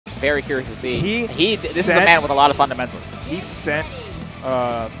very curious to see. This is a sent, man with a lot of fundamentals. He sent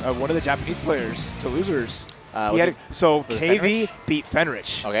one of the Japanese players to losers. So KV beat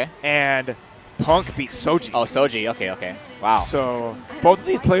Fenrich. Okay. And Punk beat Soji. Oh, Soji. Okay. Wow. So both of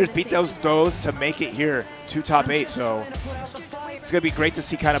these players beat those to make it here to top 8. So it's going to be great to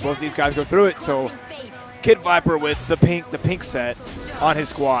see kind of both of these guys go through it. So Kid Viper with the pink set on his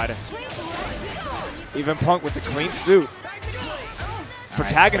squad. Even Punk with the clean suit.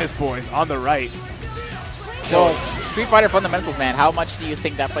 Protagonist boys on the right. So Street Fighter fundamentals, man. How much do you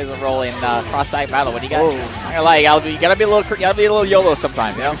think that plays a role in cross-side battle? What do you got? I'm gonna lie, you gotta be a little YOLO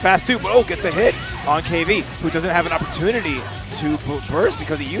sometimes. You know? Fast too, but gets a hit on KV, who doesn't have an opportunity to burst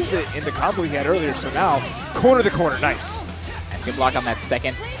because he used it in the combo he had earlier. So now corner to corner, nice. Nice good block on that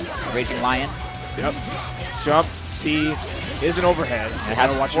second Raging Lion. Yep. Jump C is an overhead. So it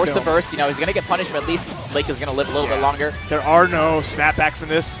has to force the burst. You know he's gonna get punished, but at least Lake is gonna live a little bit longer. There are no snapbacks in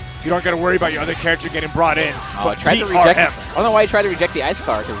this. You don't got to worry about your other character getting brought in. Oh, tried to reject. I don't know why he tried to reject the ice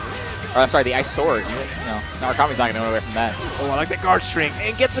car, I'm sorry, the ice sword. Narukami's not going to go away from that. Oh, I like that guard string.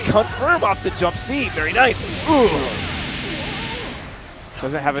 And gets a confirm off the jump C. Very nice. Ooh.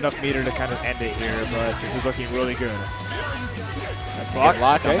 Doesn't have enough meter to kind of end it here, but this is looking really good. Nice block.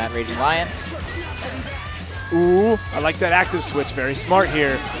 Block on that Raging Lion. Ooh, I like that active switch. Very smart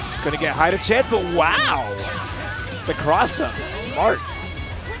here. It's going to get high to chance, but wow. The cross-up. Smart.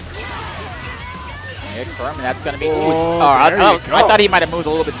 Firm, and that's going to be. I thought he might have moved a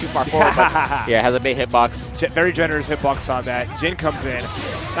little bit too far forward. But yeah, has a big hitbox. Very generous hitbox on that. Jin comes in.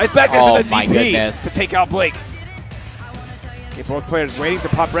 Nice back there to the DP to take out Blake. Okay, both players waiting to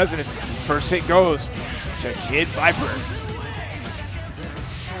pop resonance. First hit goes to Kid Viper.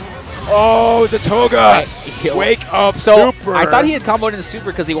 Oh, the Toga. Wake up super. I thought he had comboed into super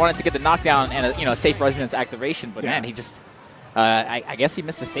because he wanted to get the knockdown and a safe resonance activation, but man, he just. I guess he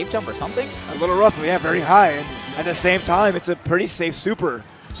missed a safe jump or something. A little rough, yeah, very high. And at the same time, it's a pretty safe super.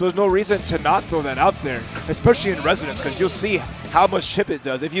 So there's no reason to not throw that out there, especially in resonance, because you'll see how much chip it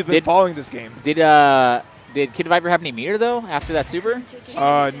does if you've been following this game. Did Kid Viper have any meter, though, after that super?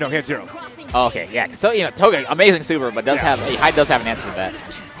 No, he had 0. Oh, okay, yeah. So, Toga, amazing super, but does have an answer to that,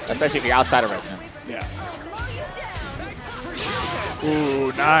 especially if you're outside of resonance. Yeah.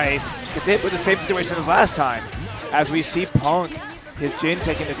 Ooh, nice. Gets hit with the same situation as last time. As we see Punk, his Jin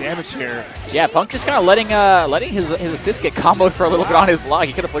taking the damage here. Yeah, Punk just kind of letting his assist get comboed for a little bit on his block.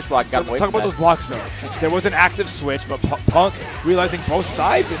 He could have push blocked, got away Talk about those blocks, though. There was an active switch, but Punk realizing both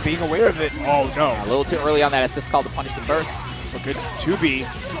sides and being aware of it. Oh, no. A little too early on that assist call to punish the burst. But good 2B,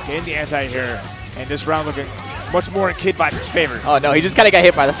 getting the anti here. And this round looking much more in Kid Viper's favor. Oh, no, he just kind of got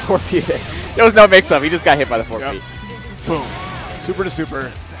hit by the 4P. There was no mix-up. He just got hit by the 4P. Yep. Boom. Super to super.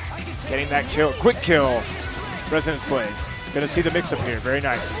 Getting that kill. Quick kill. Resonance plays. Gonna see the mix-up here. Very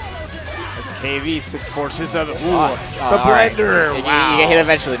nice. As KV forces of the blender. Right. Wow. You get hit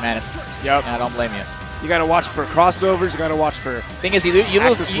eventually, man. Yep. I don't blame you. You gotta watch for crossovers. You gotta watch for. Thing is, you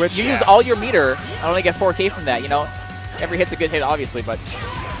use all your meter. I only get 4K from that. Every hit's a good hit, obviously, but.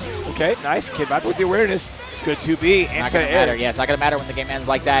 Okay, nice. Kid Viper with the awareness. Good 2B. Not gonna matter. Yeah, it's not gonna matter when the game ends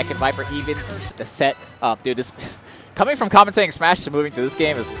like that. Kid Viper evens the set up, dude. This. Coming from commentating Smash to moving to this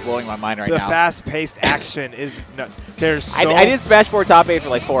game is blowing my mind right now. The fast-paced action is nuts. I did Smash 4 top 8 for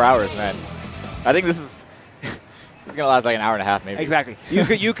like 4 hours, man. I think this is going to last like an hour and a half, maybe. Exactly.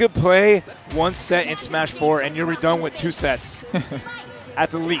 You could play one set in Smash 4, and you're done with 2 sets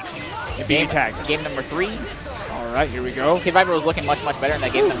at the least. And being tagged. Game number 3. All right, here we go. Kid Viper was looking much, much better in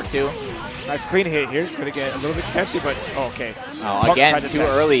that game number 2. Nice clean hit here. It's going to get a little bit extensive, but okay. Oh, again,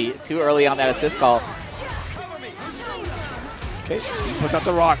 too early on that assist call. Okay, he puts out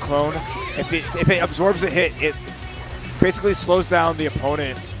the rock clone. If it absorbs a hit, it basically slows down the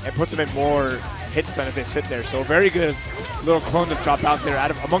opponent and puts them in more hit stun if they sit there. So very good little clone to drop out there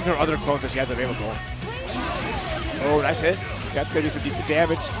among their other clones that she has available. Oh, nice hit. That's going to do some decent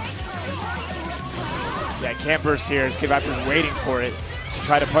damage. Yeah, can't burst here. Kid Viper's waiting for it to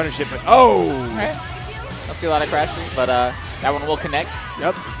try to punish it, but oh! Right. Don't see a lot of crashes, but that one will connect.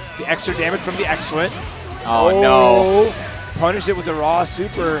 Yep, the extra damage from the excellent. Oh, no. Punished it with the raw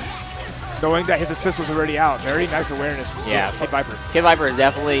super, knowing that his assist was already out. Very nice awareness from Kid Viper. Kid Viper has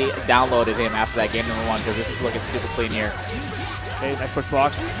definitely downloaded him after that game number 1 because this is looking super clean here. Okay, nice push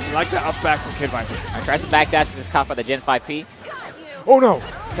block. I like the up back from Kid Viper. Tries to backdash, but is caught by the Gen 5P. Oh no,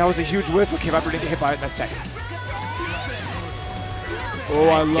 that was a huge whiff, but Kid Viper didn't get hit by it. Nice tech. Oh,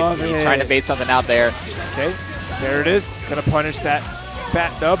 nice. I love it. Trying to bait something out there. Okay, there it is. Gonna punish that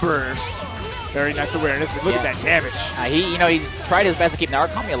bat burst. Very nice awareness. And look at that damage. He tried his best to keep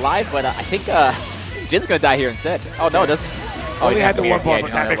Narukami alive, but I think Jin's gonna die here instead. Oh no, it doesn't. Only had the mirror. one bar, Yeah, but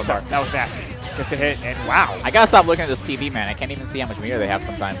you that know, mixed up. That was nasty. Gets a hit, and wow. I gotta stop looking at this TV, man. I can't even see how much mirror they have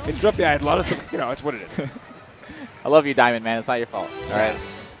sometimes. They dropped the eye. A lot of stuff, you know, it's what it is. I love you, Diamond, man. It's not your fault. All right.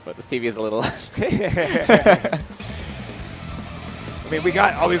 But this TV is a little. I mean, we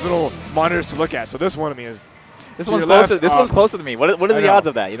got all these little monitors to look at. So this one, I mean, is This one's closer. This one's closer to me. What are the odds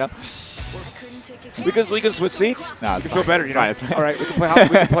of that? You know. We can switch seats. No, we can feel better. You know? It's fine. All right, we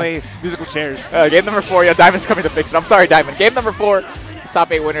can play musical chairs. Game number 4. Yeah, Diamond's coming to fix it. I'm sorry, Diamond. Game number 4.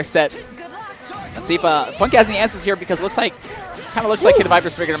 Stop 8 winner set. Let's see if Punk has any answers here because kind of looks like Kid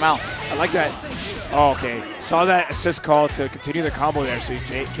Viper's figured him out. I like that. Oh, okay. Saw that assist call to continue the combo there. So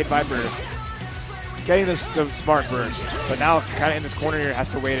Kid Viper getting the smart burst. But now kind of in this corner here has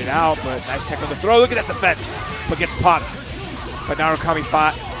to wait it out. But nice tech on the throw. Look at that defense. But gets popped. But now Rakami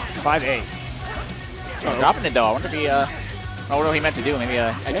 5A. Dropping it though. I wonder if I wonder what he meant to do. Maybe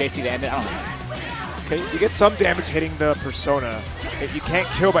a JC to end it. I don't know. Okay, you get some damage hitting the Persona. You can't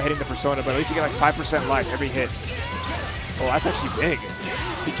kill by hitting the Persona, but at least you get like 5% life every hit. Oh, that's actually big.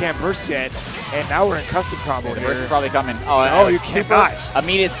 He can't burst yet, and now we're in custom combo The here. burst is probably coming. Oh, no, you cannot.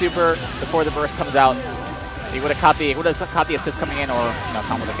 Immediate super before the burst comes out. He would have caught the assist coming in, or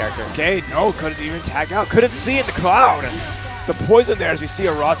combo the character. Okay, no, couldn't even tag out. Couldn't see in the cloud. The poison there as we see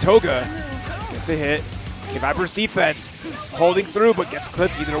a raw Toga. Gets a hit. Okay, Viper's defense holding through, but gets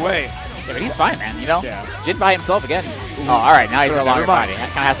clipped either way. Yeah, but he's fine, man. You know, Yeah. Jin by himself again. Oh, all right, now he's no longer mind. fighting. Kind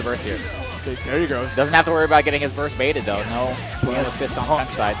of has to burst here. Okay, there he goes. Doesn't have to worry about getting his burst baited though. No assist on the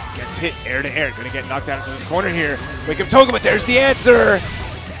punch side. Gets hit air to air. Gonna get knocked down into this corner here. Wake up Toga, but there's the answer.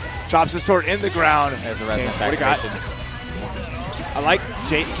 Drops his sword in the ground. There's the resonance what do you got? activation. I like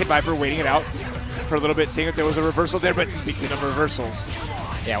Kid Viper waiting it out for a little bit, seeing if there was a reversal there. But speaking of reversals,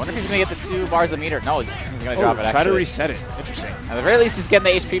 Yeah, I wonder if he's gonna get the 2 bars a meter. No, he's gonna drop it. Try to reset it. Interesting. At the very least, he's getting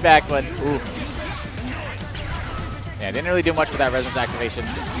the HP back, but oof. Yeah, didn't really do much with that resonance activation.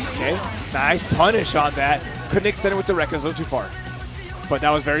 Okay, nice punish on that. Couldn't extend it with the Rekka, a little too far. But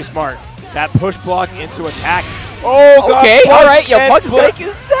that was very smart. That push block into attack. Oh, God. Okay, all right. Yo, Punk is dead.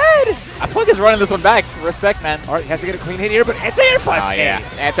 Punk is running this one back. Respect, man. All right, he has to get a clean hit here, but anti-air 5A. Oh, yeah.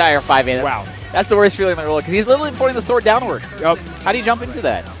 Anti-air 5A. Wow. That's the worst feeling in the world because he's literally pointing the sword downward. Yep. How do you jump into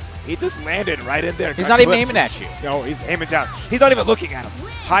that? He just landed right in there. He's not even aiming at you. No, he's aiming down. He's not even looking at him.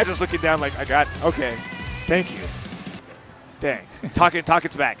 Hydra's looking down like, okay, thank you. Dang.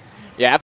 Talking's back. Yeah.